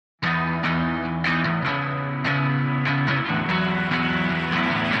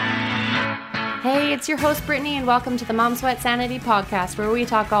Hey, it's your host, Brittany, and welcome to the Mom Sweat Sanity podcast, where we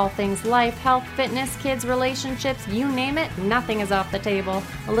talk all things life, health, fitness, kids, relationships, you name it, nothing is off the table.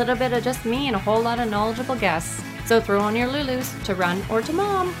 A little bit of just me and a whole lot of knowledgeable guests. So throw on your Lulus to run or to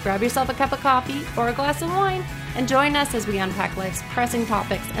mom, grab yourself a cup of coffee or a glass of wine, and join us as we unpack life's pressing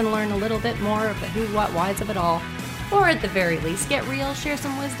topics and learn a little bit more of the who, what, whys of it all. Or at the very least, get real, share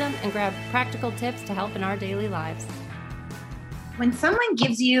some wisdom, and grab practical tips to help in our daily lives. When someone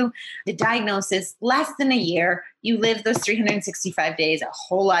gives you the diagnosis less than a year, you live those 365 days a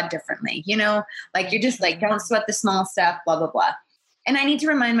whole lot differently. You know, like you're just like, don't sweat the small stuff, blah, blah, blah. And I need to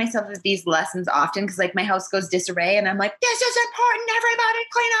remind myself of these lessons often because like my house goes disarray and I'm like, this is important, everybody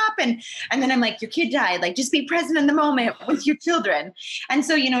clean up. And then I'm like, your kid died, like just be present in the moment with your children. And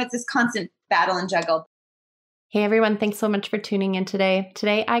so, you know, it's this constant battle and juggle. Hey everyone, thanks so much for tuning in today.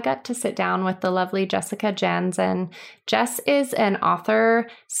 Today I got to sit down with the lovely Jessica Janzen. Jess is an author,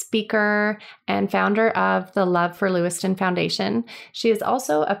 speaker, and founder of the Love for Lewiston Foundation. She is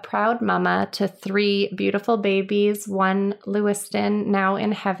also a proud mama to 3 beautiful babies, 1 Lewiston, now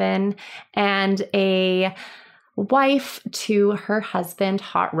in heaven, and a wife to her husband,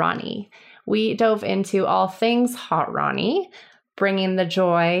 Hot Ronnie. We dove into all things Hot Ronnie, bringing the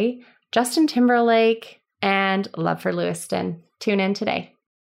joy, Justin Timberlake, and Love for Lewiston. Tune in today.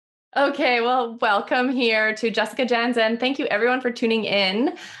 Okay, well, welcome here to Jessica Janzen. Thank you everyone for tuning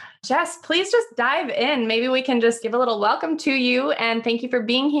in. Jess, please just dive in. Maybe we can just give a little welcome to you and thank you for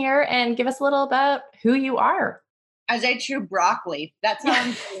being here and give us a little about who you are. As I chew broccoli, that's how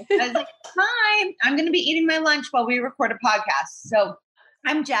I'm doing. I was like, hi, I'm going to be eating my lunch while we record a podcast. So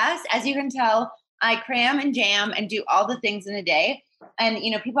I'm Jess. As you can tell, I cram and jam and do all the things in a day. And, you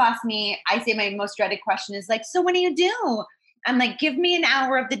know, people ask me, I say my most dreaded question is like, so what do you do? I'm like, give me an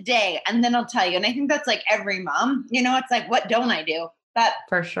hour of the day and then I'll tell you. And I think that's like every mom, you know, it's like, what don't I do? But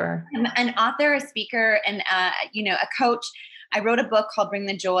for sure. I'm an author, a speaker, and, you know, a coach. I wrote a book called Bring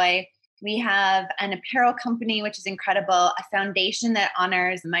the Joy. We have an apparel company, which is incredible, a foundation that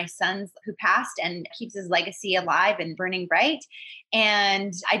honors my sons who passed and keeps his legacy alive and burning bright.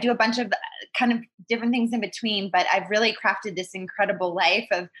 And I do a bunch of kind of different things in between, but I've really crafted this incredible life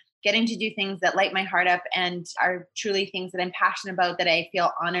of getting to do things that light my heart up and are truly things that I'm passionate about, that I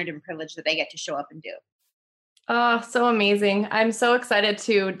feel honored and privileged that I get to show up and do. Oh, so amazing. I'm so excited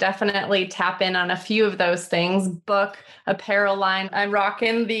to definitely tap in on a few of those things. Book, apparel line. I'm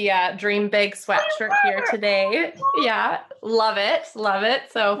rocking the Dream Big sweatshirt here today. Yeah, love it. Love it.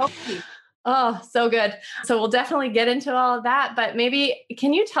 So, oh, so good. So we'll definitely get into all of that, but maybe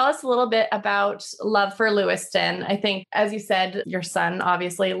can you tell us a little bit about Love for Lewiston? I think, as you said, your son,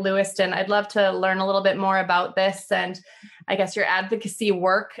 obviously, Lewiston. I'd love to learn a little bit more about this and I guess your advocacy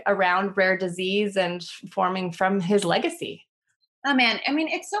work around rare disease and forming from his legacy. Oh man. I mean,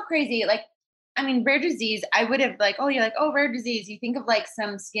 it's so crazy. Like, I mean, rare disease, I would have like, oh, you're like, oh, rare disease. You think of like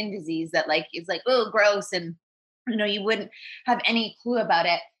some skin disease that like, is like, oh, gross. And, you know, you wouldn't have any clue about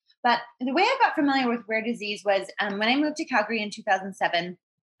it. But the way I got familiar with rare disease was when I moved to Calgary in 2007,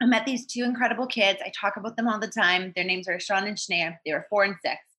 I met these 2 incredible kids. I talk about them all the time. Their names are Sean and Shania. They were 4 and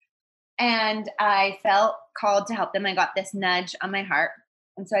 6. And I felt called to help them. I got this nudge on my heart.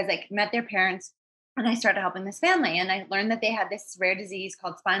 And so I was like, met their parents and I started helping this family. And I learned that they had this rare disease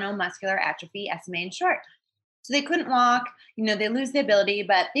called spinal muscular atrophy, SMA in short. So they couldn't walk, you know, they lose the ability,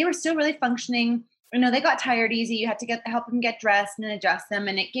 but they were still really functioning. You know, they got tired easy. You had to help them get dressed and adjust them.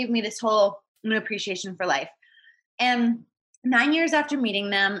 And it gave me this whole appreciation for life. And 9 years after meeting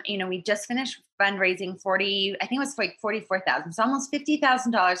them, you know, we just finished fundraising I think it was like $44,000. So almost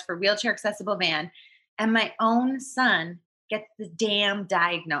 $50,000 for wheelchair accessible van. And my own son gets the damn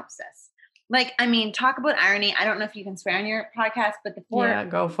diagnosis. Like, I mean, talk about irony. I don't know if you can swear on your podcast, but the 4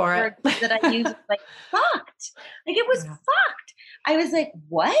 go for it. that I used was like fucked. Like it was fucked. I was like,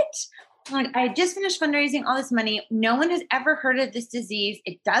 what? Like, I just finished fundraising all this money. No one has ever heard of this disease.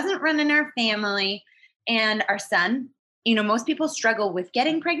 It doesn't run in our family. And our son, you know, most people struggle with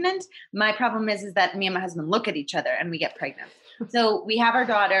getting pregnant. My problem is that me and my husband look at each other and we get pregnant. So we have our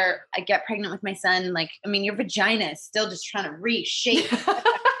daughter. I get pregnant with my son. Like, I mean, your vagina is still just trying to reshape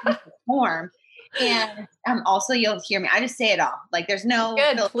form. And also, you'll hear me. I just say it all. Like, there's no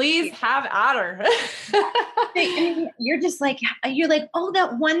good. Please have at her. I mean, you're like, oh,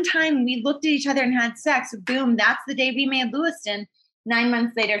 that one time we looked at each other and had sex. Boom, that's the day we made Lewiston. 9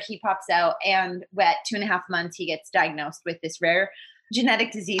 months later, he pops out, and at 2.5 months, he gets diagnosed with this rare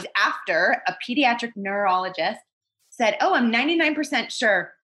genetic disease after a pediatric neurologist said, oh, I'm 99%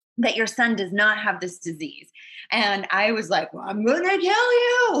 sure that your son does not have this disease. And I was like, well, I'm going to tell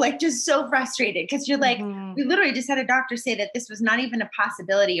you, like, just so frustrated. Cause you're like, Mm-hmm. we literally just had a doctor say that this was not even a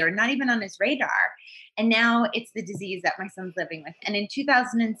possibility or not even on his radar. And now it's the disease that my son's living with. And in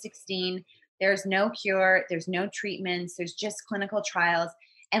 2016, there's no cure, there's no treatments, there's just clinical trials.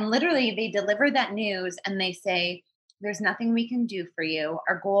 And literally, they deliver that news and they say, there's nothing we can do for you.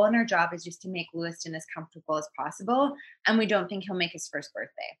 Our goal and our job is just to make Lewiston as comfortable as possible. And we don't think he'll make his first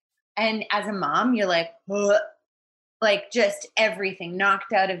birthday. And as a mom, you're like, ugh, like just everything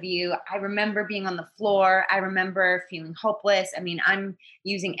knocked out of you. I remember being on the floor. I remember feeling hopeless. I mean, I'm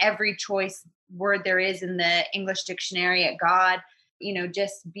using every choice word there is in the English dictionary at God,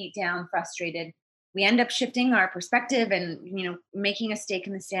 just beat down, frustrated. We end up shifting our perspective and, making a stake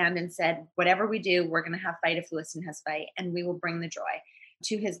in the sand and said, whatever we do, we're going to have fight if Lewiston has fight, and we will bring the joy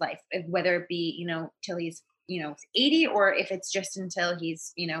to his life, whether it be, till he's, 80, or if it's just until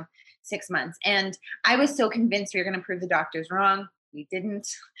he's, 6 months. And I was so convinced we were going to prove the doctors wrong. We didn't.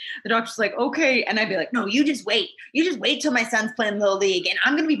 The doctor's like, okay. And I'd be like, no, you just wait. You just wait till my son's playing Little League and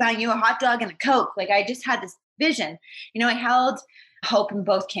I'm going to be buying you a hot dog and a Coke. Like, I just had this vision. I held hope in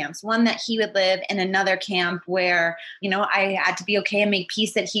both camps. One, that he would live, in another camp where, I had to be okay and make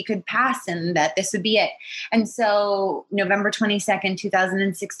peace that he could pass and that this would be it. And so November 22nd,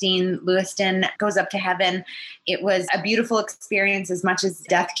 2016, Lewiston goes up to heaven. It was a beautiful experience, as much as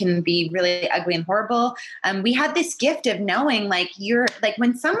death can be really ugly and horrible. We had this gift of knowing, like,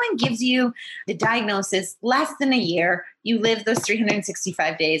 when someone gives you the diagnosis less than a year, you live those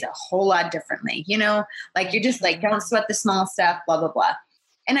 365 days a whole lot differently, like, you're just like, don't sweat the small stuff, blah, blah, blah.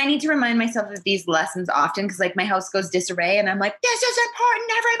 And I need to remind myself of these lessons often, because like my house goes disarray and I'm like, this is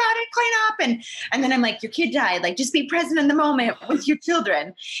important, everybody clean up. And then I'm like, your kid died, like, just be present in the moment with your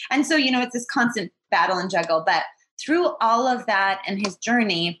children. And so, it's this constant battle and juggle. But through all of that and his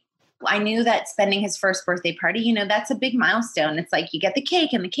journey, I knew that spending his first birthday party, that's a big milestone. It's like you get the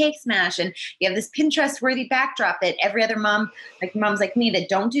cake and the cake smash, and you have this Pinterest worthy backdrop that every other mom, like moms like me that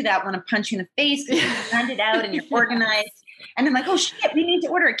don't do that, want to punch you in the face because you planned it out and you're organized. And I'm like, oh shit, we need to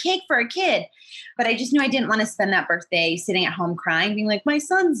order a cake for a kid. But I just knew I didn't want to spend that birthday sitting at home crying, being like, my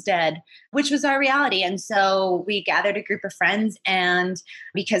son's dead, which was our reality. And so we gathered a group of friends, and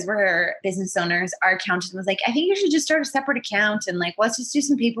because we're business owners, our accountant was like, I think you should just start a separate account and like, let's just do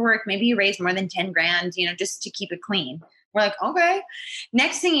some paperwork. Maybe you raise more than 10 grand, just to keep it clean. We're like, okay.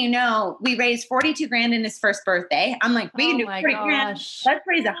 Next thing you know, we raised 42 grand in his first birthday. I'm like, we can do 40 grand. Let's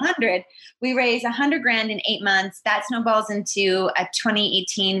raise 100. We raised 100 grand in 8 months. That snowballs into a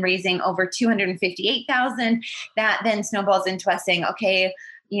 2018 raising over 258,000. That then snowballs into us saying, okay,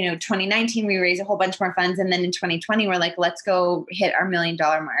 2019, we raised a whole bunch more funds. And then in 2020, we're like, let's go hit our $1 million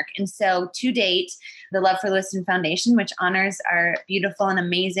mark. And so to date, the Love for Lewiston Foundation, which honors our beautiful and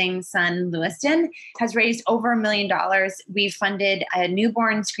amazing son, Lewiston, has raised over $1 million. We've funded a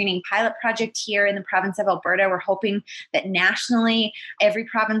newborn screening pilot project here in the province of Alberta. We're hoping that nationally, every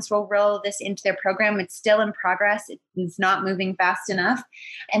province will roll this into their program. It's still in progress. It's not moving fast enough.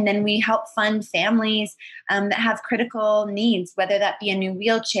 And then we help fund families that have critical needs, whether that be a new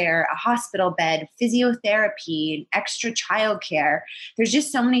wheelchair, a hospital bed, physiotherapy, extra childcare. There's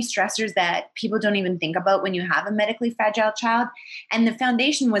just so many stressors that people don't even think about when you have a medically fragile child. And the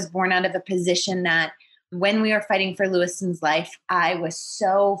foundation was born out of a position that when we were fighting for Lewiston's life, I was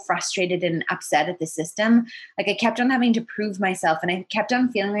so frustrated and upset at the system. Like, I kept on having to prove myself, and I kept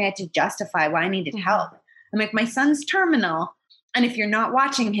on feeling like I had to justify why I needed help. I'm like, my son's terminal, and if you're not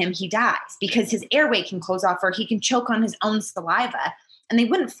watching him, he dies because his airway can close off or he can choke on his own saliva. And they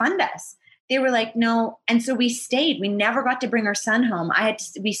wouldn't fund us. They were like, no. And so we stayed. We never got to bring our son home.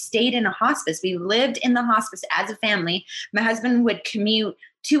 We stayed in a hospice. We lived in the hospice as a family. My husband would commute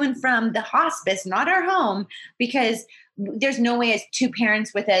to and from the hospice, not our home, because there's no way, as two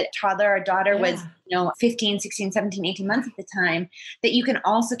parents with a toddler, our daughter was 15, 16, 17, 18 months at the time, that you can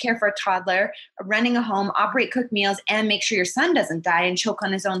also care for a toddler, running a home, operate, cook meals, and make sure your son doesn't die and choke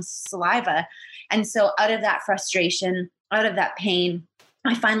on his own saliva. And so out of that frustration, out of that pain,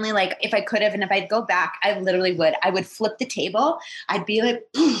 I finally, like, if I could have, and if I'd go back, I literally would. I would flip the table. I'd be like,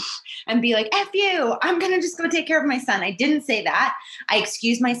 poof, and be like, F you, I'm going to just go take care of my son. I didn't say that. I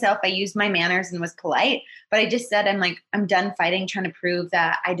excused myself. I used my manners and was polite. But I just said, I'm done fighting, trying to prove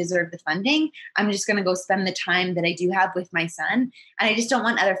that I deserve the funding. I'm just going to go spend the time that I do have with my son. And I just don't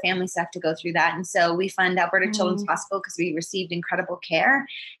want other families to have to go through that. And so we fund Alberta Children's Hospital because we received incredible care.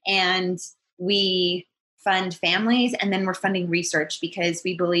 And we fund families, and then we're funding research because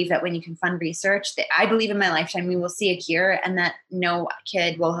we believe that when you can fund research, that I believe in my lifetime we will see a cure and that no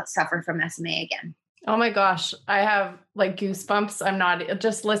kid will suffer from SMA again. Oh my gosh, I have like goosebumps. I'm not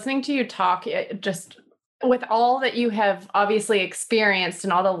just listening to you talk, just with all that you have obviously experienced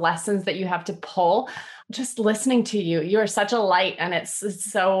and all the lessons that you have to pull, just listening to you. You are such a light, and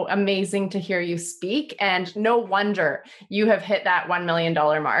it's so amazing to hear you speak. And no wonder you have hit that $1 million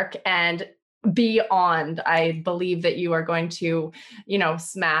mark and beyond. I believe that you are going to,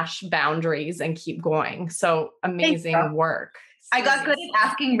 smash boundaries and keep going. So Thanks, girl. amazing work. I got good at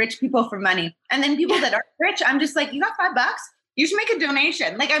asking rich people for money. And then people that are rich, I'm just like, you got $5? You should make a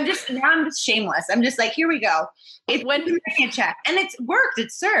donation. Like I'm just shameless. I'm just like, here we go. It's when you make a check. And it's worked.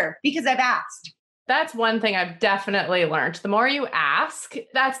 It's served because I've asked. That's one thing I've definitely learned. The more you ask,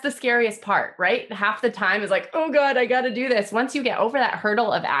 that's the scariest part, right? Half the time is like, oh God, I got to do this. Once you get over that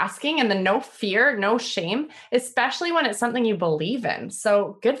hurdle of asking and then no fear, no shame, especially when it's something you believe in.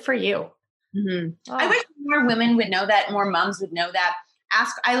 So good for you. Mm-hmm. Oh. I wish more women would know that, more moms would know that.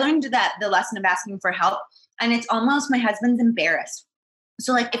 I learned that the lesson of asking for help, and it's almost my husband's embarrassed.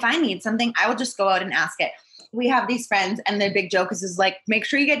 So like if I need something, I will just go out and ask it. We have these friends, and their big joke is like, make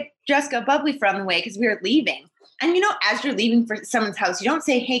sure you get Jessica bubbly from the way because we are leaving. And as you're leaving for someone's house, you don't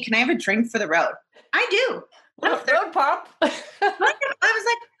say, hey, can I have a drink for the road? I do. Road pop. I was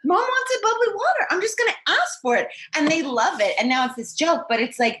like, Mom wants a bubbly water. I'm just going to ask for it. And they love it. And now it's this joke, but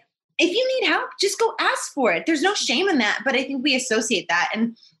it's like, if you need help, just go ask for it. There's no shame in that. But I think we associate that.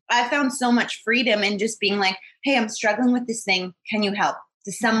 And I found so much freedom in just being like, hey, I'm struggling with this thing. Can you help?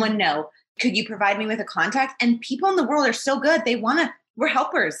 Does someone know? Could you provide me with a contact? And people in the world are so good. We're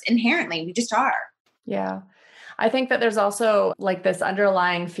helpers inherently. We just are. Yeah. I think that there's also like this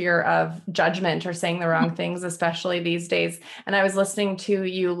underlying fear of judgment or saying the wrong things, especially these days. And I was listening to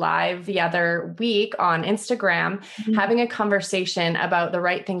you live the other week on Instagram, having a conversation about the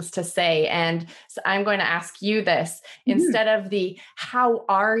right things to say. And so I'm going to ask you this instead of the, how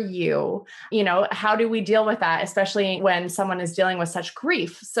are you? How do we deal with that, especially when someone is dealing with such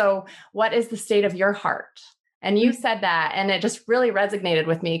grief? So what is the state of your heart? And you said that, and it just really resonated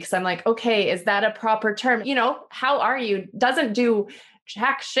with me because I'm like, okay, is that a proper term? How are you? Doesn't do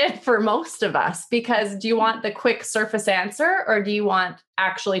jack shit for most of us, because do you want the quick surface answer, or do you want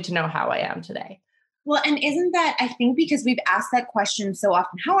actually to know how I am today? Well, and isn't that, I think because we've asked that question so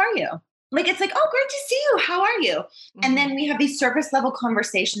often, how are you? Like, it's like, oh, great to see you. How are you? Mm-hmm. And then we have these surface level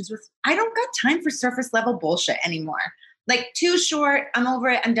conversations I don't got time for surface level bullshit anymore. Like, too short. I'm over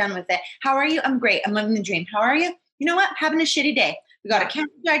it. I'm done with it. How are you? I'm great. I'm living the dream. How are you? You know what? Having a shitty day. We got a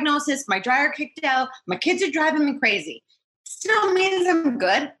cancer diagnosis. My dryer kicked out. My kids are driving me crazy. Still means I'm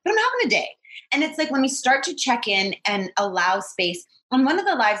good, but I'm having a day. And it's like when we start to check in and allow space. On one of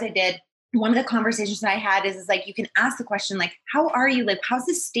the lives I did, one of the conversations that I had is like, you can ask the question, like, how are you? Like, how's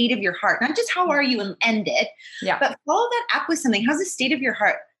the state of your heart? Not just how are you and end it, but follow that up with something. How's the state of your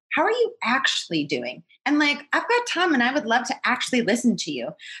heart? How are you actually doing? And like, I've got time and I would love to actually listen to you,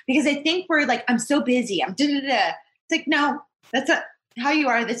 because I think we're like, I'm so busy. I'm da-da-da. It's like, no, that's not how you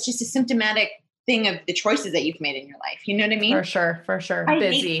are. That's just a symptomatic thing of the choices that you've made in your life. You know what I mean? For sure.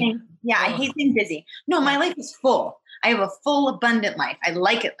 Busy. I hate being busy. No, my life is full. I have a full, abundant life. I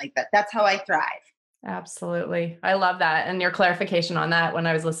like it like that. That's how I thrive. Absolutely. I love that. And your clarification on that, when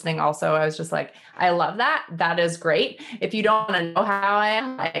I was listening also, I was just like, I love that. That is great. If you don't want to know how I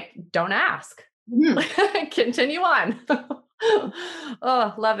am, like, don't ask. Continue on.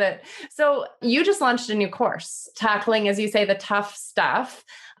 Oh, love it. So you just launched a new course tackling, as you say, the tough stuff.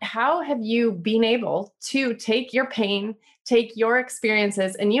 How have you been able to take your pain, take your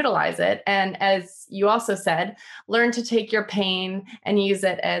experiences and utilize it? And as you also said, learn to take your pain and use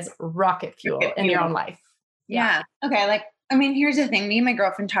it as rocket fuel in your own life. Yeah. Okay. Here's the thing. Me and my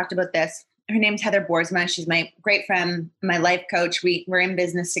girlfriend talked about this. Her name's Heather Boersma. She's my great friend, my life coach. We're in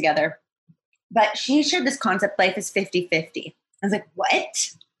business together. But she shared this concept, life is 50-50. I was like,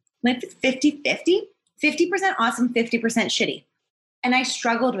 what? Life is 50-50? 50% awesome, 50% shitty. And I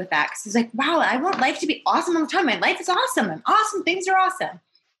struggled with that because I was like, wow, I want life to be awesome all the time. My life is awesome. I'm awesome. Things are awesome.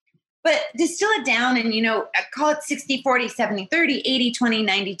 But distill it down and, I call it 60-40, 70-30,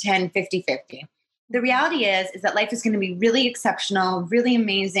 80-20, 90-10, 50-50. The reality is that life is going to be really exceptional, really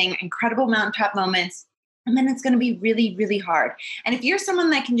amazing, incredible mountaintop moments. And then it's going to be really, really hard. And if you're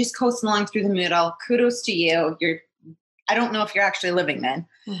someone that can just coast along through the middle, kudos to you. I don't know if you're actually living then,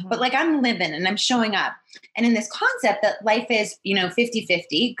 but like I'm living and I'm showing up. And in this concept that life is,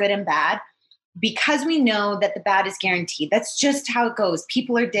 50-50, good and bad, because we know that the bad is guaranteed. That's just how it goes.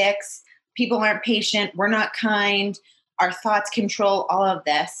 People are dicks. People aren't patient. We're not kind. Our thoughts control all of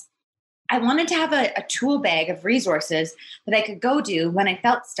this. I wanted to have a tool bag of resources that I could go do when I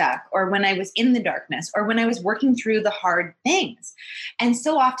felt stuck or when I was in the darkness or when I was working through the hard things. And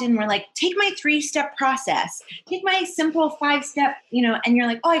so often we're like, take my 3-step process, take my simple 5-step, and you're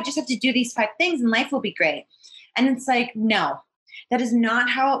like, oh, I just have to do these 5 things and life will be great. And it's like, no, that is not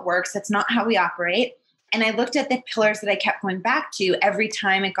how it works. That's not how we operate. And I looked at the pillars that I kept going back to every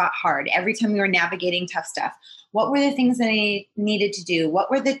time it got hard, every time we were navigating tough stuff. What were the things that I needed to do? What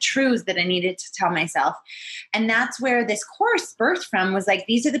were the truths that I needed to tell myself? And that's where this course birthed from, was like,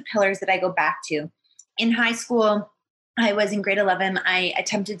 these are the pillars that I go back to. In high school, I was in grade 11. I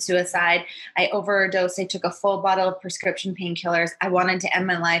attempted suicide. I overdosed. I took a full bottle of prescription painkillers. I wanted to end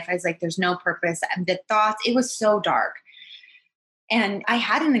my life. I was like, there's no purpose. And the thoughts, it was so dark. And I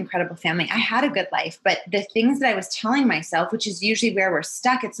had an incredible family. I had a good life. But the things that I was telling myself, which is usually where we're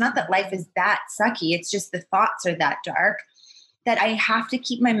stuck, it's not that life is that sucky. It's just the thoughts are that dark, that I have to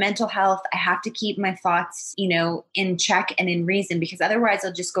keep my mental health. I have to keep my thoughts, in check and in reason, because otherwise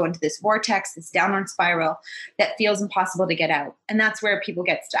I'll just go into this vortex, this downward spiral that feels impossible to get out. And that's where people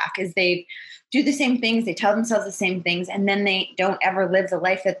get stuck, is they do the same things. They tell themselves the same things, and then they don't ever live the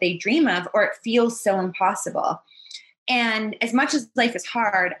life that they dream of, or it feels so impossible. And as much as life is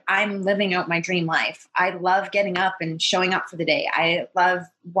hard, I'm living out my dream life. I love getting up and showing up for the day. I love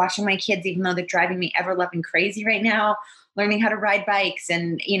watching my kids, even though they're driving me ever loving crazy right now, learning how to ride bikes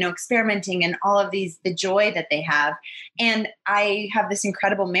and, experimenting and all of the joy that they have. And I have this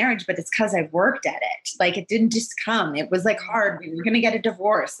incredible marriage, but it's because I've worked at it. Like, it didn't just come. It was like hard. We were going to get a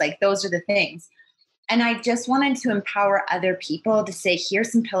divorce. Like, those are the things. And I just wanted to empower other people to say,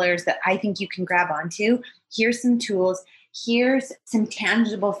 here's some pillars that I think you can grab onto. Here's some tools. Here's some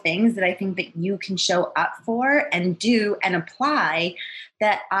tangible things that I think that you can show up for and do and apply,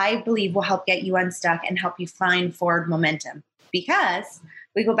 that I believe will help get you unstuck and help you find forward momentum. Because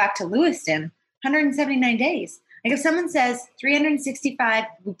we go back to Lewiston, 179 days. Like, if someone says 365,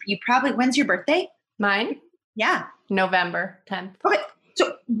 you probably, when's your birthday? Mine? Yeah. November 10th. Okay.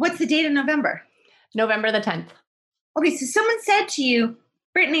 So what's the date of November? November the 10th. Okay, so someone said to you,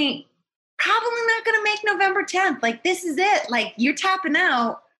 Brittany, probably not going to make November 10th. Like, this is it. Like, you're tapping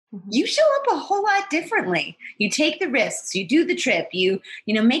out. Mm-hmm. You show up a whole lot differently. You take the risks. You do the trip. You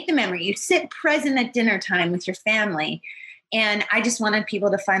make the memory. You sit present at dinner time with your family. And I just wanted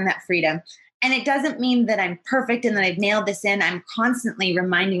people to find that freedom. And it doesn't mean that I'm perfect and that I've nailed this in. I'm constantly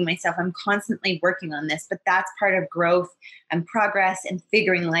reminding myself, I'm constantly working on this, but that's part of growth and progress and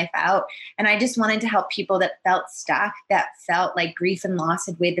figuring life out. And I just wanted to help people that felt stuck, that felt like grief and loss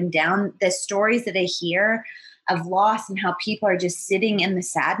had weighed them down. The stories that I hear of loss and how people are just sitting in the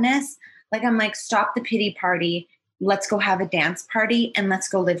sadness, like, I'm like, stop the pity party. Let's go have a dance party and let's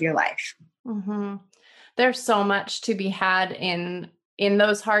go live your life. Mm-hmm. There's so much to be had in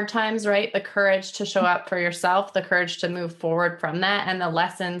those hard times, right? The courage to show up for yourself, the courage to move forward from that, and the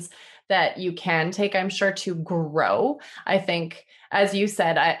lessons that you can take, I'm sure, to grow. I think, as you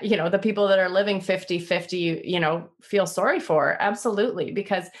said, the people that are living 50-50, feel sorry for. Absolutely.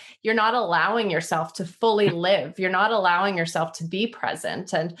 Because you're not allowing yourself to fully live. You're not allowing yourself to be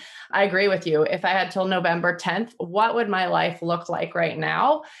present. And I agree with you. If I had till November 10th, what would my life look like right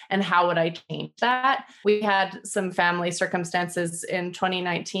now? And how would I change that? We had some family circumstances in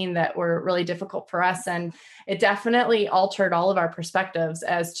 2019 that were really difficult for us. And it definitely altered all of our perspectives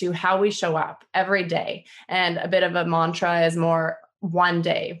as to how we show up every day. And a bit of a mantra is more one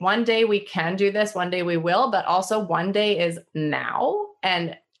day. One day we can do this, one day we will, but also one day is now.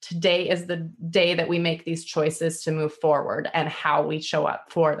 And today is the day that we make these choices to move forward and how we show up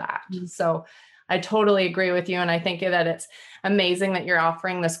for that. So I totally agree with you. And I think that it's amazing that you're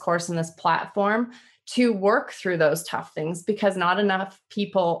offering this course and this platform to work through those tough things, because not enough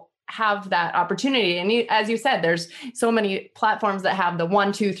people have that opportunity. And as you said, there's so many platforms that have the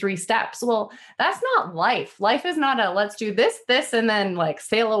 1, 2, 3 steps. Well, that's not life. Life is not a let's do this, and then like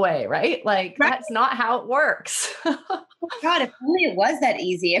sail away, right? Like, right. That's not how it works. Oh God, if only it was that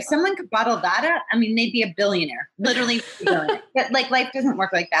easy. If someone could bottle that up, I mean, they'd be a billionaire, literally a billionaire. But like, life doesn't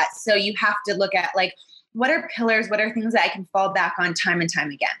work like that. So you have to look at, like, what are pillars? What are things that I can fall back on time and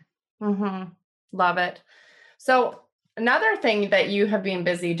time again? Mm-hmm. Love it. So another thing that you have been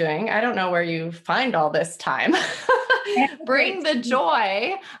busy doing, I don't know where you find all this time. Bring the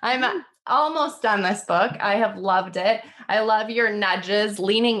joy. I'm almost done this book. I have loved it. I love your nudges,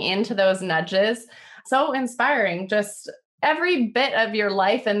 leaning into those nudges. So inspiring. Just every bit of your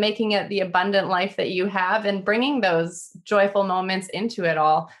life and making it the abundant life that you have and bringing those joyful moments into it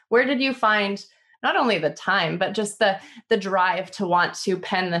all. Where did you find not only the time, but just the drive to want to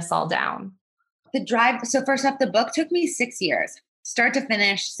pen this all down? The drive. So first off, the book took me 6 years. start to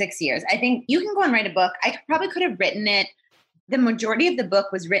finish, 6 years. I think you can go and write a book. I probably could have written it. The majority of the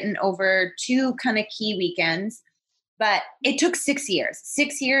book was written over 2 kind of key weekends, but it took 6 years,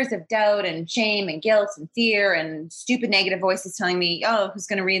 6 years of doubt and shame and guilt and fear and stupid negative voices telling me, oh, who's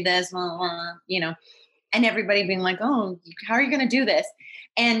going to read this? Blah, blah, blah, and everybody being like, oh, how are you going to do this?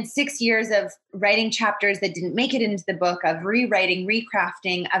 And 6 years of writing chapters that didn't make it into the book, of rewriting,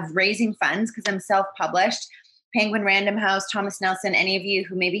 recrafting, of raising funds, because I'm self-published. Penguin Random House, Thomas Nelson, any of you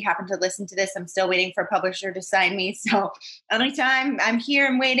who maybe happen to listen to this, I'm still waiting for a publisher to sign me. So anytime, I'm here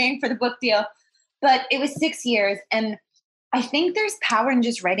and waiting for the book deal. But it was 6 years. And I think there's power in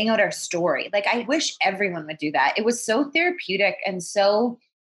just writing out our story. Like, I wish everyone would do that. It was so therapeutic and so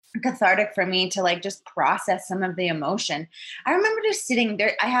cathartic for me to like just process some of the emotion. I remember just sitting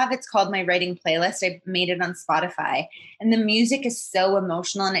there. It's called my writing playlist. I made it on Spotify, and the music is so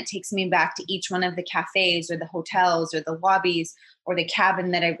emotional, and it takes me back to each one of the cafes or the hotels or the lobbies or the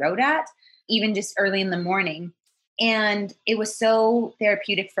cabin that I wrote at, even just early in the morning. And it was so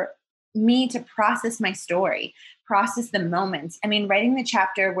therapeutic for me to process my story, process the moments. I mean, writing the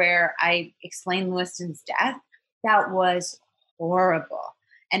chapter where I explained Lewiston's death, that was horrible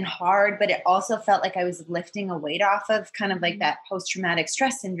and hard, but it also felt like I was lifting a weight off of kind of like that post-traumatic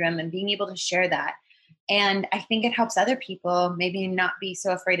stress syndrome and being able to share that. And I think it helps other people maybe not be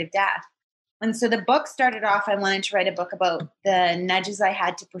so afraid of death. And so the book started off, I wanted to write a book about the nudges I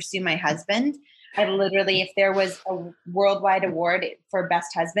had to pursue my husband. I literally, if there was a worldwide award for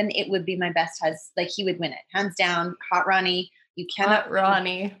best husband, it would be my best husband. Like, he would win it, hands down. Hot Ronnie. You cannot, Hot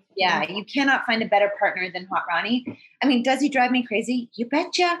Ronnie. Yeah, you cannot find a better partner than Hot Ronnie. I mean, does he drive me crazy? You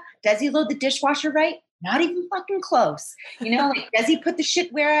betcha. Does he load the dishwasher right? Not even fucking close. Like, does he put the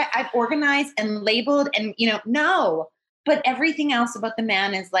shit where I've organized and labeled and, no. But everything else about the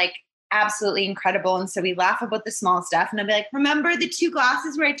man is like absolutely incredible. And so we laugh about the small stuff. And I'll be like, remember the 2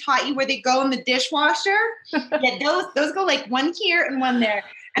 glasses where I taught you where they go in the dishwasher? Yeah, those go like one here and one there.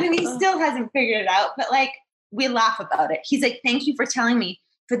 I mean, he still hasn't figured it out, but like, we laugh about it. He's like, thank you for telling me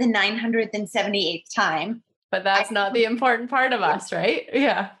for the 978th time. But that's not the important part of us, right?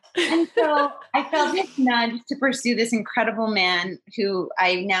 Yeah. And so I felt this nudge to pursue this incredible man who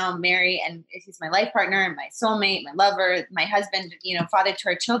I now marry, and he's my life partner and my soulmate, my lover, my husband, father to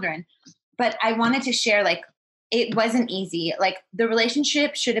our children. But I wanted to share, like, it wasn't easy. Like, the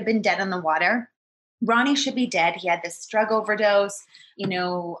relationship should have been dead on the water. Ronnie should be dead. He had this drug overdose,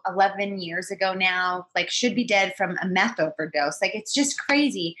 11 years ago now, like, should be dead from a meth overdose. Like, it's just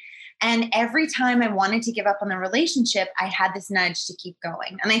crazy. And every time I wanted to give up on the relationship, I had this nudge to keep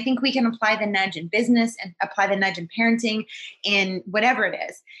going. And I think we can apply the nudge in business and apply the nudge in parenting, in whatever it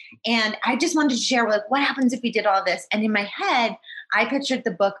is. And I just wanted to share, like, what happens if we did all this? And in my head, I pictured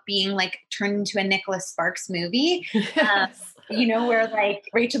the book being like turned into a Nicholas Sparks movie. Yes. Where like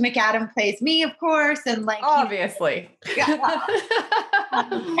Rachel McAdams plays me, of course, and like obviously. And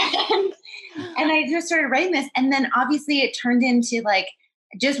I just started writing this, and then obviously it turned into like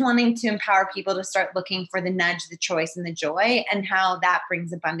just wanting to empower people to start looking for the nudge, the choice, and the joy, and how that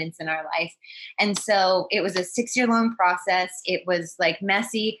brings abundance in our life. And so it was a 6-year-long process. It was like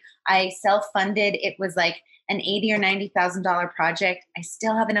messy. I self-funded. It was like an $80,000 or $90,000 project. I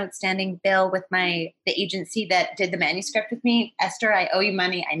still have an outstanding bill with the agency that did the manuscript with me. Esther, I owe you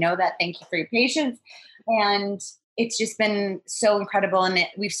money. I know that. Thank you for your patience. And it's just been so incredible. And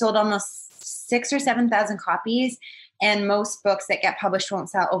we've sold almost 6,000 or 7,000 copies. And most books that get published won't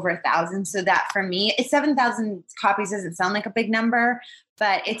sell over 1,000. So that for me, 7,000 copies doesn't sound like a big number,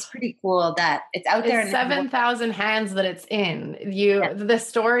 but it's pretty cool that it's out there. It's 7,000 hands that it's in. The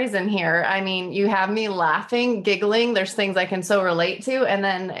stories in here, I mean, you have me laughing, giggling. There's things I can so relate to. And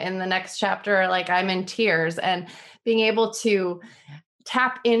then in the next chapter, like, I'm in tears, and being able to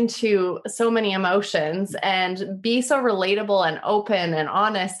tap into so many emotions and be so relatable and open and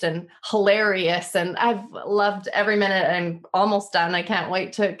honest and hilarious. And I've loved every minute. I'm almost done. I can't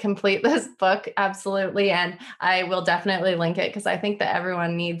wait to complete this book. Absolutely. And I will definitely link it, because I think that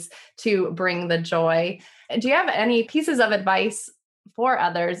everyone needs to bring the joy. Do you have any pieces of advice for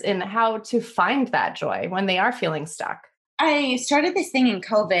others in how to find that joy when they are feeling stuck? I started this thing in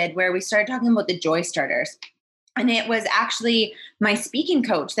COVID where we started talking about the joy starters. And it was actually my speaking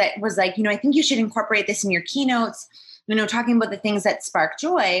coach that was like, I think you should incorporate this in your keynotes, talking about the things that spark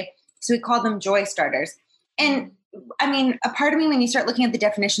joy. So we call them joy starters. And I mean, a part of me, when you start looking at the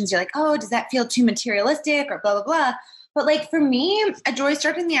definitions, you're like, oh, does that feel too materialistic or blah, blah, blah. But like for me, a joy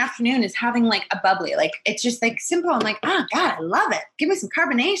start in the afternoon is having like a bubbly. Like it's just like simple. I'm like, oh God, I love it. Give me some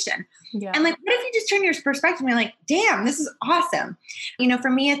carbonation. Yeah. And like, what if you just turn your perspective and you're like, damn, this is awesome. For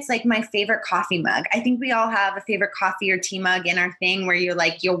me, it's like my favorite coffee mug. I think we all have a favorite coffee or tea mug in our thing where you're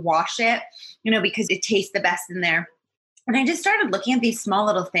like, you'll wash it, because it tastes the best in there. And I just started looking at these small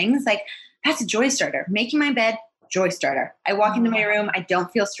little things like that's a joy starter. Making my bed, joy starter. I walk into my room. I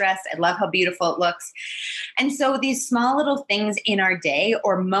don't feel stressed. I love how beautiful it looks. And so these small little things in our day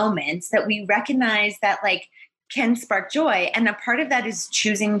or moments that we recognize that like can spark joy. And a part of that is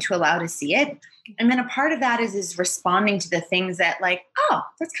choosing to allow to see it. And then a part of that is responding to the things that like, oh,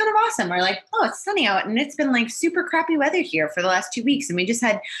 that's kind of awesome. Or like, oh, it's sunny out and it's been like super crappy weather here for the last 2 weeks. And we just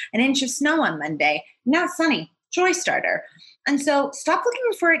had an inch of snow on Monday. Now it's sunny. Joy starter. And so stop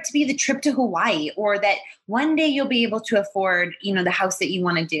looking for it to be the trip to Hawaii or that one day you'll be able to afford, the house that you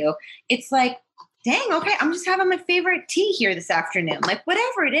want to do. It's like, dang, okay, I'm just having my favorite tea here this afternoon. Like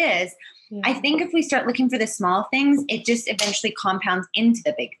whatever it is, yeah. I think if we start looking for the small things, it just eventually compounds into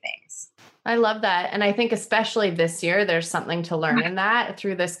the big things. I love that. And I think especially this year, there's something to learn in that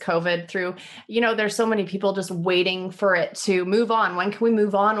through this COVID, there's so many people just waiting for it to move on. When can we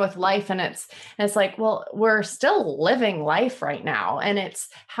move on with life? And it's like, well, we're still living life right now. And it's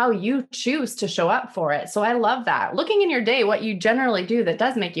how you choose to show up for it. So I love that. Looking in your day, what you generally do that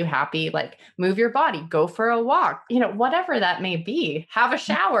does make you happy, like move your body, go for a walk, whatever that may be, have a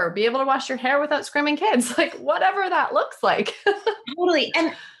shower, be able to wash your hair without screaming kids, like whatever that looks like. Totally.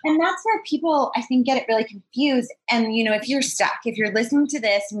 And that's where people, I think, get it really confused. And, if you're stuck, if you're listening to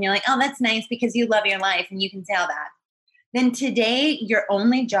this and you're like, oh, that's nice because you love your life and you can say all that, then today your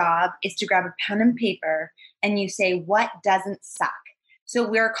only job is to grab a pen and paper and you say, what doesn't suck? So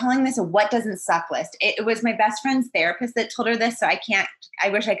we're calling this a what doesn't suck list. It was my best friend's therapist that told her this. So I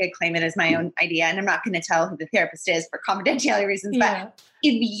wish I could claim it as my own idea. And I'm not going to tell who the therapist is for confidentiality reasons. Yeah. But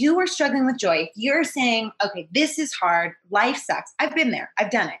if you are struggling with joy, if you're saying, okay, this is hard, life sucks. I've been there.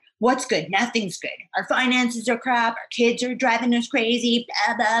 I've done it. What's good? Nothing's good. Our finances are crap. Our kids are driving us crazy,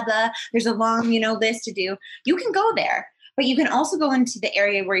 blah, blah, blah. There's a long, list to do. You can go there, but you can also go into the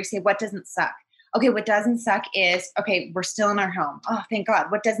area where you say, what doesn't suck? Okay, what doesn't suck is, okay, we're still in our home. Oh, thank God.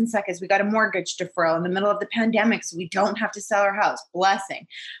 What doesn't suck is we got a mortgage deferral in the middle of the pandemic, so we don't have to sell our house. Blessing.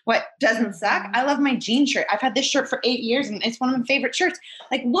 What doesn't suck? I love my jean shirt. I've had this shirt for 8 years, and it's one of my favorite shirts.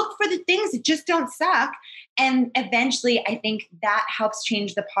 Like, look for the things that just don't suck. And eventually, I think that helps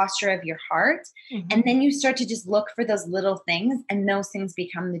change the posture of your heart. Mm-hmm. And then you start to just look for those little things, and those things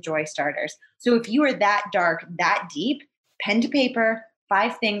become the joy starters. So if you are that dark, that deep, pen to paper,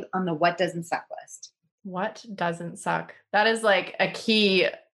 5 things on the what doesn't suck list. What doesn't suck? That is like a key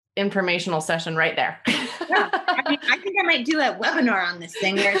informational session right there. Yeah. I think I might do a webinar on this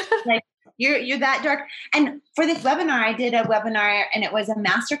thing where it's like, you're that dark. And for this webinar, I did a webinar and it was a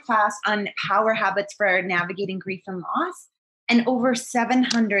masterclass on power habits for navigating grief and loss. And over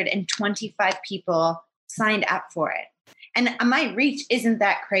 725 people signed up for it. And my reach isn't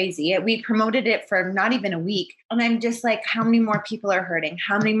that crazy. We promoted it for not even a week. And I'm just like, how many more people are hurting?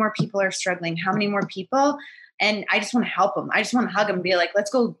 How many more people are struggling? How many more people? And I just want to help them. I just want to hug them and be like, let's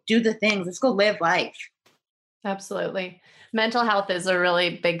go do the things. Let's go live life. Absolutely. Mental health is a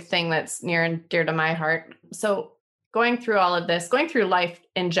really big thing that's near and dear to my heart. So going through all of this, going through life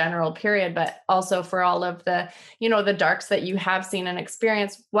in general, period, but also for all of the, the darks that you have seen and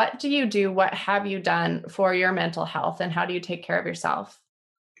experienced, what do you do? What have you done for your mental health and how do you take care of yourself?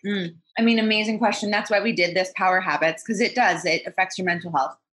 Amazing question. That's why we did this Power Habits, because it affects your mental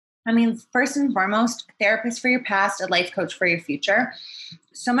health. First and foremost, therapist for your past, a life coach for your future.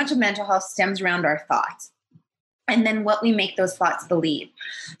 So much of mental health stems around our thoughts. And then what we make those thoughts believe.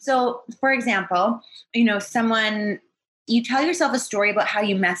 So, for example, you tell yourself a story about how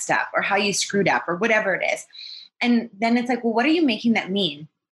you messed up or how you screwed up or whatever it is. And then it's like, well, what are you making that mean?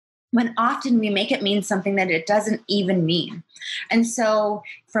 When often we make it mean something that it doesn't even mean. And so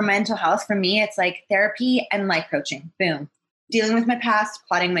for mental health, for me, it's like therapy and life coaching. Boom. Dealing with my past,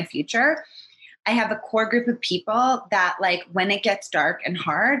 plotting my future. I have a core group of people that like when it gets dark and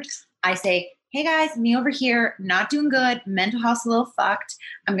hard, I say, hey guys, me over here, not doing good, mental health's a little fucked.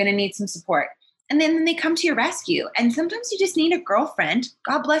 I'm going to need some support. And then they come to your rescue. And sometimes you just need a girlfriend.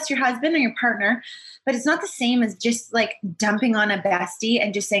 God bless your husband or your partner. But it's not the same as just like dumping on a bestie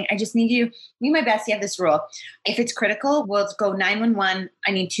and just saying, I just need you. Me and my bestie have this rule. If it's critical, we'll go 911.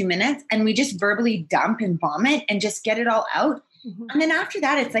 I need 2 minutes. And we just verbally dump and vomit and just get it all out. Mm-hmm. And then after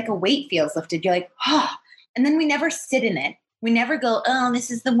that, it's like a weight feels lifted. You're like, oh. And then we never sit in it. We never go, oh,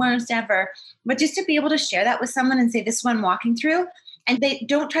 this is the worst ever. But just to be able to share that with someone and say, this is what I'm walking through. And they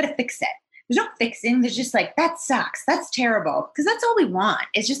don't try to fix it. there's no fixing. There's just like, that sucks. That's terrible. Cause that's all we want.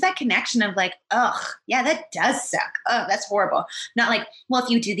 It's just that connection of like, ugh, yeah, that does suck. Oh, that's horrible. Not like, well, if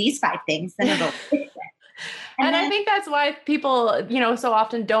you do these 5 things, then it'll fix it. And I think that's why people, so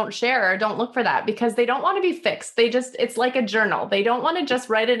often don't share or don't look for that, because they don't want to be fixed. It's like a journal. They don't want to just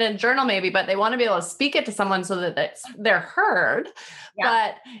write it in a journal maybe, but they want to be able to speak it to someone so that they're heard.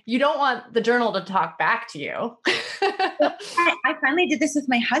 Yeah. But you don't want the journal to talk back to you. I finally did this with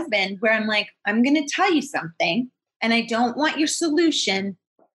my husband where I'm like, I'm going to tell you something and I don't want your solution.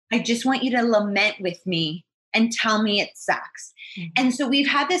 I just want you to lament with me and tell me it sucks. Mm-hmm. And so we've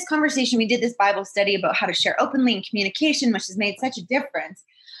had this conversation. We did this Bible study about how to share openly in communication, which has made such a difference.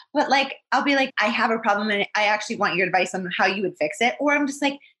 But like, I'll be like, I have a problem and I actually want your advice on how you would fix it. Or I'm just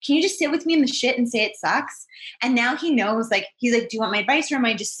like, can you just sit with me in the shit and say it sucks? And now he knows, like, he's like, do you want my advice or am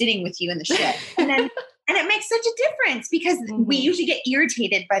I just sitting with you in the shit? And it makes such a difference because we usually get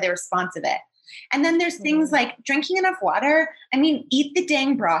irritated by the response of it. And then there's things like drinking enough water. I mean, eat the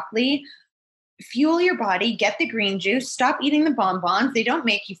dang broccoli, fuel your body, get the green juice, stop eating the bonbons. They don't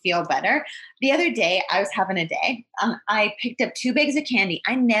make you feel better. The other day, I was having a day. I picked up 2 bags of candy.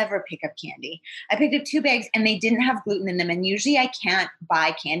 I never pick up candy. I picked up 2 bags and they didn't have gluten in them. And usually I can't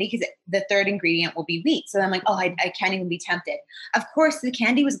buy candy because the third ingredient will be wheat. So I'm like, oh, I can't even be tempted. Of course, the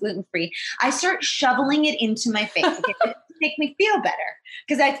candy was gluten-free. I start shoveling it into my face to make me feel better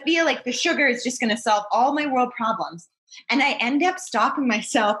because I feel like the sugar is just going to solve all my world problems. And I end up stopping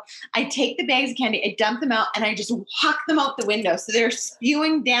myself. I take the bags of candy, I dump them out, and I just walk them out the window. So they're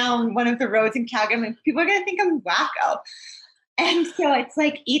spewing down one of the roads in Calgary. And people are going to think I'm wacko. And so it's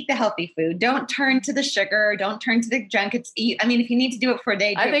like, eat the healthy food. Don't turn to the sugar. Don't turn to the junk. If you need to do it for a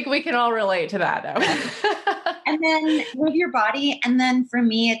day. I think we can all relate to that, though. And then move your body. And then for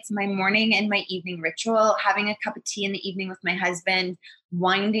me, it's my morning and my evening ritual, having a cup of tea in the evening with my husband,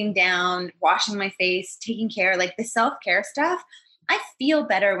 winding down, washing my face, taking care, like the self-care stuff. I feel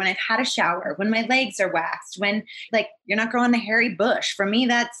better when I've had a shower, when my legs are waxed, when like you're not growing a hairy bush. For me,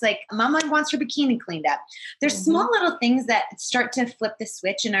 that's like mama wants her bikini cleaned up. There's small little things that start to flip the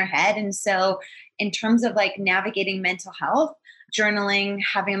switch in our head. And so in terms of like navigating mental health, journaling,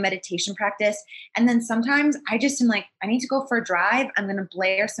 having a meditation practice. And then sometimes I just am like, I need to go for a drive. I'm going to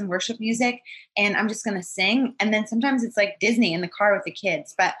blare some worship music and I'm just going to sing. And then sometimes it's like Disney in the car with the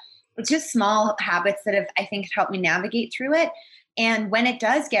kids, but it's just small habits that have, I think, helped me navigate through it. And when it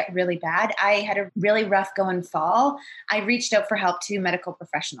does get really bad, I had a really rough going fall. I reached out for help to medical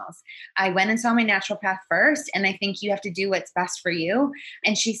professionals. I went and saw my naturopath first, and I think you have to do what's best for you.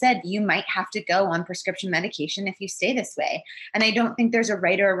 And she said, you might have to go on prescription medication if you stay this way. And I don't think there's a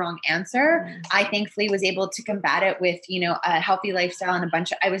right or a wrong answer. I thankfully was able to combat it with, a healthy lifestyle and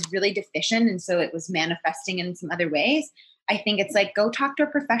I was really deficient. And so it was manifesting in some other ways. I think it's like, go talk to a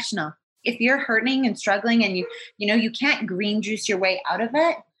professional. If you're hurting and struggling and you can't green juice your way out of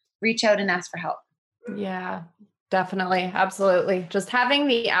it, reach out and ask for help. Yeah, definitely. Absolutely. Just having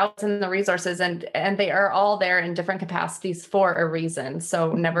the outs and the resources and they are all there in different capacities for a reason.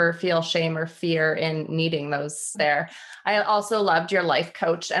 So never feel shame or fear in needing those there. I also loved your life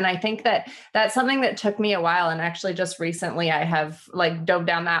coach. And I think that that's something that took me a while. And actually just recently I have like dove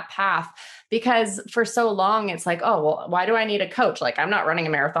down that path. Because for so long, it's like, oh, well, why do I need a coach? Like, I'm not running a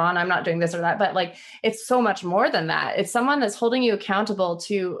marathon. I'm not doing this or that. But like, it's so much more than that. It's someone that's holding you accountable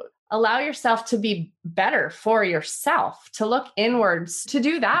to allow yourself to be better for yourself, to look inwards, to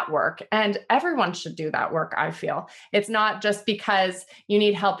do that work. And everyone should do that work, I feel. It's not just because you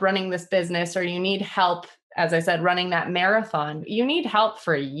need help running this business or you need help, as I said, running that marathon. You need help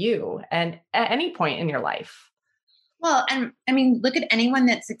for you and at any point in your life. Well, and I mean, look at anyone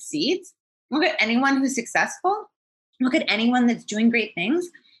that succeeds. Look at anyone who's successful. Look at anyone that's doing great things.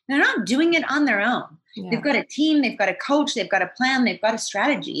 They're not doing it on their own. Yeah. They've got a team, they've got a coach, they've got a plan, they've got a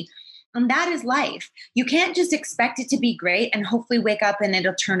strategy. And that is life. You can't just expect it to be great and hopefully wake up and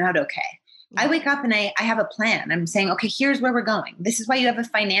it'll turn out okay. Yeah. I wake up and I have a plan. I'm saying, okay, here's where we're going. This is why you have a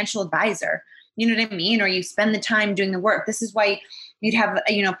financial advisor. You know what I mean? Or you spend the time doing the work. This is why you'd have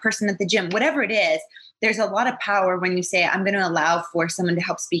a person at the gym, whatever it is. There's a lot of power when you say, I'm going to allow for someone to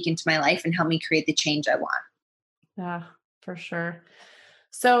help speak into my life and help me create the change I want. Yeah, for sure.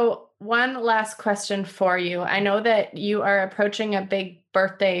 So one last question for you. I know that you are approaching a big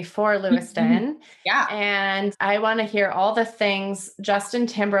birthday for Lewiston. Yeah. And I want to hear all the things, Justin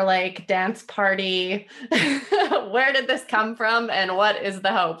Timberlake, dance party. Where did this come from? And what is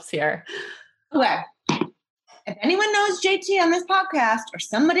the hopes here? Okay. If anyone knows JT on this podcast or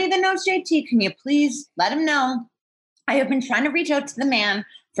somebody that knows JT, can you please let him know? I have been trying to reach out to the man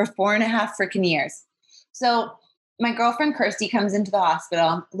for 4.5 freaking years. So my girlfriend Kirsty comes into the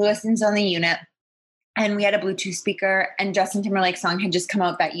hospital. Lewiston's on the unit, and we had a Bluetooth speaker, and Justin Timberlake's song had just come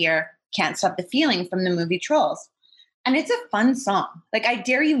out that year, Can't Stop the Feeling, from the movie Trolls. And it's a fun song. Like, I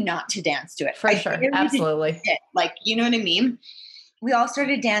dare you not to dance to it. For sure. Absolutely. Like, you know what I mean? We all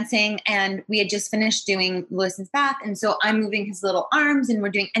started dancing, and we had just finished doing Lewiston's bath. And so I'm moving his little arms, and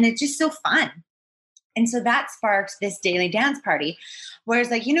and it's just so fun. And so that sparked this daily dance party. Whereas,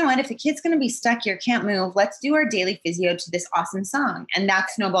 like, you know what, if the kid's going to be stuck here, can't move, let's do our daily physio to this awesome song. And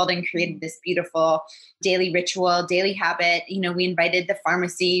that snowballed and created this beautiful daily ritual, daily habit. You know, we invited the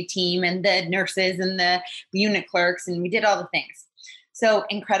pharmacy team and the nurses and the unit clerks, and we did all the things. So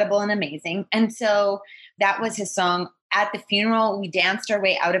incredible and amazing. And so that was his song. At the funeral, we danced our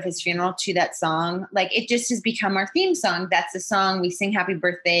way out of his funeral to that song. Like, it just has become our theme song. That's the song. We sing happy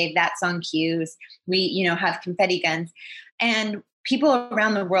birthday. That song cues. We, you know, have confetti guns. And people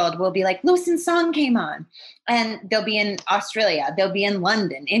around the world will be like, Lewiston's song came on. And they'll be in Australia. They'll be in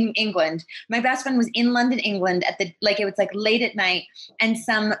London, in England. My best friend was in London, England it was like late at night. And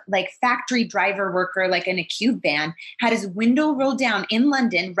some like factory driver worker, like in a cube van, had his window rolled down in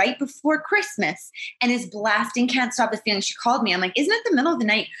London right before Christmas and is blasting Can't Stop the Feeling. She called me. I'm like, isn't it the middle of the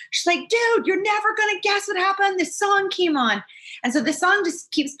night? She's like, dude, you're never going to guess what happened. This song came on. And so the song just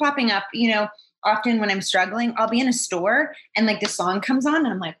keeps popping up, you know. Often when I'm struggling, I'll be in a store and like the song comes on and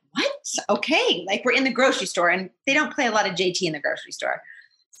I'm like, what? Okay. Like, we're in the grocery store and they don't play a lot of JT in the grocery store.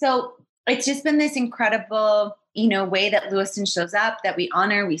 So it's just been this incredible, you know, way that Lewiston shows up, that we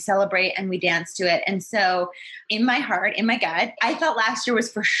honor, we celebrate, and we dance to it. And so in my heart, in my gut, I thought last year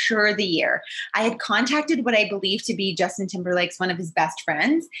was for sure the year. I had contacted what I believe to be Justin Timberlake's one of his best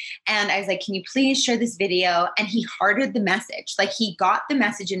friends. And I was like, can you please share this video? And he hearted the message. Like, he got the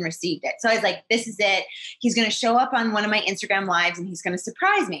message and received it. So I was like, this is it. He's going to show up on one of my Instagram lives and he's going to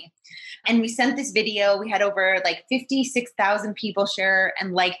surprise me. And we sent this video. We had over like 56,000 people share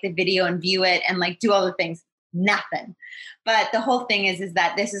and like the video and view it and like do all the things. Nothing. But the whole thing is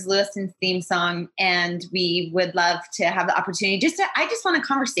that this is Lewiston's theme song, and we would love to have the opportunity. I just want a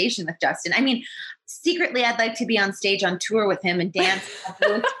conversation with Justin. I mean, secretly, I'd like to be on stage on tour with him and dance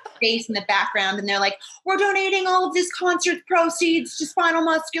with face in the background. And they're like, we're donating all of this concert proceeds to spinal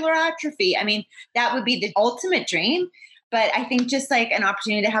muscular atrophy. I mean, that would be the ultimate dream. But I think just like an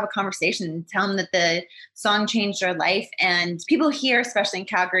opportunity to have a conversation and tell them that the song changed their life. And people here, especially in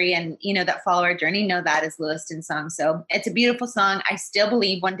Calgary and, you know, that follow our journey, know that is Lewiston's song. So it's a beautiful song. I still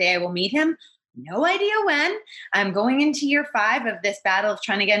believe one day I will meet him. No idea when. I'm going into year 5 of this battle of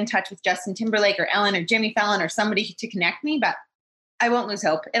trying to get in touch with Justin Timberlake or Ellen or Jimmy Fallon or somebody to connect me, but I won't lose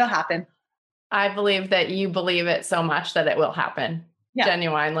hope. It'll happen. I believe that you believe it so much that it will happen. Yeah.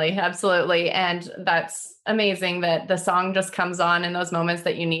 Genuinely. Absolutely. And that's amazing that the song just comes on in those moments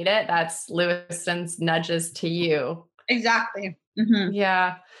that you need it. That's Lewiston's nudges to you. Exactly. Mm-hmm.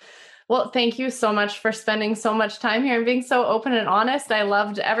 Yeah. Well, thank you so much for spending so much time here and being so open and honest. I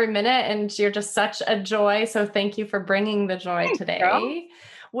loved every minute and you're just such a joy. So thank you for bringing the joy today. Girl.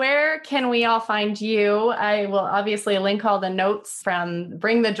 Where can we all find you? I will obviously link all the notes from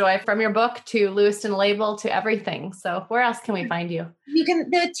Bring the Joy, from your book to Lewiston Label to everything. So where else can we find you?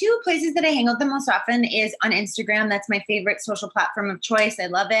 The 2 places that I hang out the most often is on Instagram. That's my favorite social platform of choice. I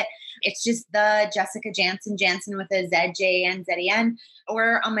love it. It's just the Jessica Janzen, Janzen with a ZJNZEN.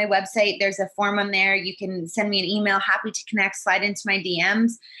 Or on my website, there's a form on there. You can send me an email. Happy to connect, slide into my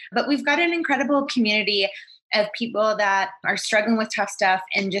DMs. But we've got an incredible community of people that are struggling with tough stuff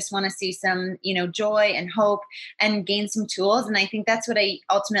and just want to see some, you know, joy and hope and gain some tools. And I think that's what I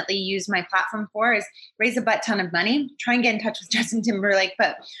ultimately use my platform for, is raise a butt ton of money, try and get in touch with Justin Timberlake.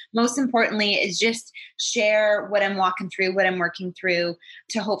 But most importantly is just share what I'm walking through, what I'm working through,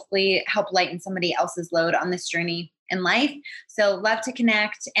 to hopefully help lighten somebody else's load on this journey in life. So love to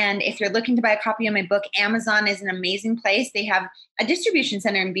connect. And if you're looking to buy a copy of my book, Amazon is an amazing place. They have a distribution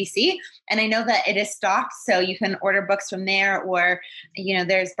center in BC, and I know that it is stocked, so you can order books from there, or, you know,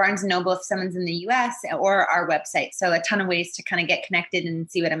 there's Barnes & Noble if someone's in the US, or our website. So a ton of ways to kind of get connected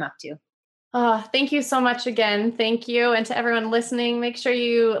and see what I'm up to. Oh, thank you so much again. Thank you. And to everyone listening, make sure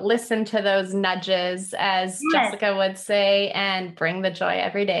you listen to those nudges, as Jessica would say, and bring the joy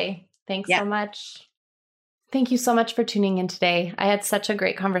every day. Thanks so much. Thank you so much for tuning in today. I had such a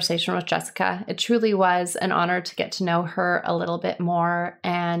great conversation with Jessica. It truly was an honor to get to know her a little bit more,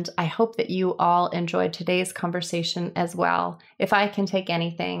 and I hope that you all enjoyed today's conversation as well. If I can take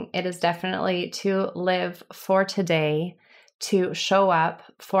anything, it is definitely to live for today, to show up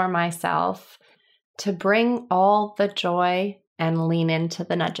for myself, to bring all the joy and lean into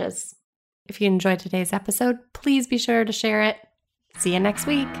the nudges. If you enjoyed today's episode, please be sure to share it. See you next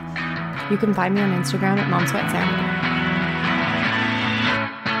week. You can find me on Instagram at MomSweatFamily.